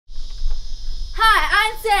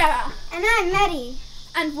Sarah. And I'm Maddy.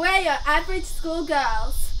 And we're your average school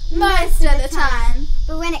girls, most of the time.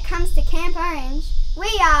 But when it comes to Camp Orange, we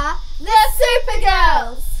are the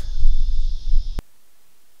Supergirls.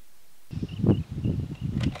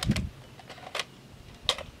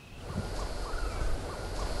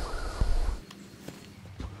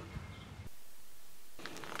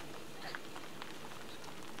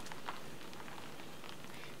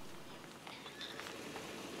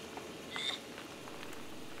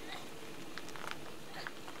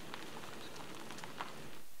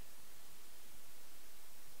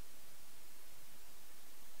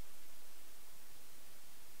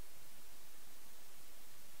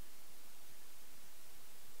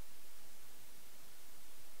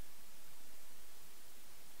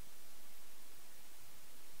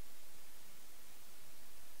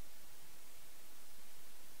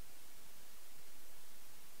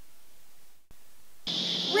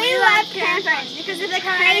 We love Camp Orange because of the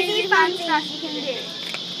crazy fun stuff you can do.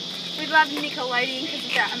 We love Nickelodeon because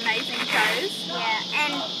of their amazing shows. Yeah,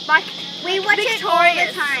 and Like we watch it all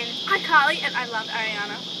the time. iCarly, and I love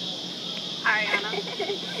Ariana. I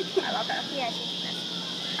love her. Yeah, she's the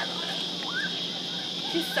best. I love her.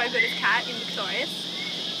 She's so good as Kat in Victorious.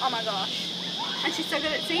 Oh my gosh. And she's so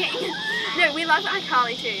good at singing. No, we love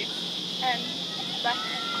iCarly too. Like,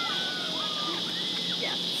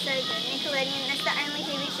 yeah. So good. Nickelodeon, that's the only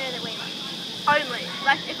TV show that we watch. Only.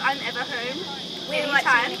 Like, if I'm ever home, We watch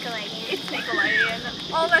anytime, Nickelodeon. it's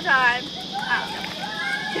Nickelodeon. All the time.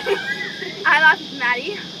 I love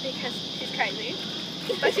Maddy because she's crazy.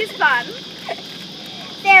 But she's fun.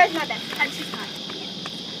 Sarah's my best friend. And she's fun.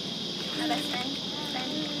 My best friend.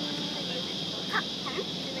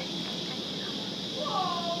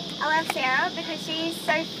 I love Sarah because she's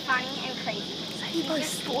so funny and crazy. She's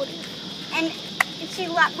just sportive. And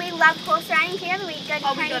we love horse riding together. We go to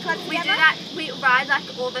pony club together. We do that. We ride like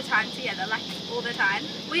all the time together. Like all the time.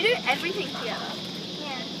 We do everything together.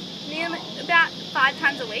 Yeah. Nearly about 5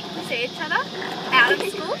 times a week we see each other out of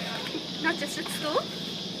school, not just at school.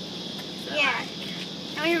 So, Yeah.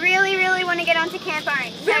 And we really, really want to get onto Camp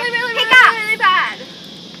Orange. So really bad.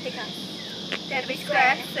 Pick us. Dare to be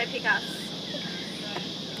square, so pick us.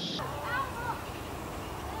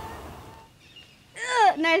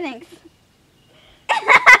 No thanks.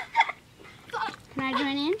 Can I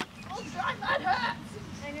join in? Oh, God, that hurts.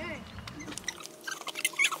 I know.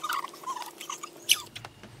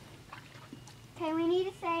 Okay, we need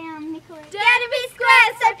to say Nickelodeon. Dare to be square,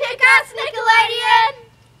 so pick us, Nickelodeon.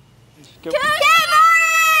 Go. Camp Orange!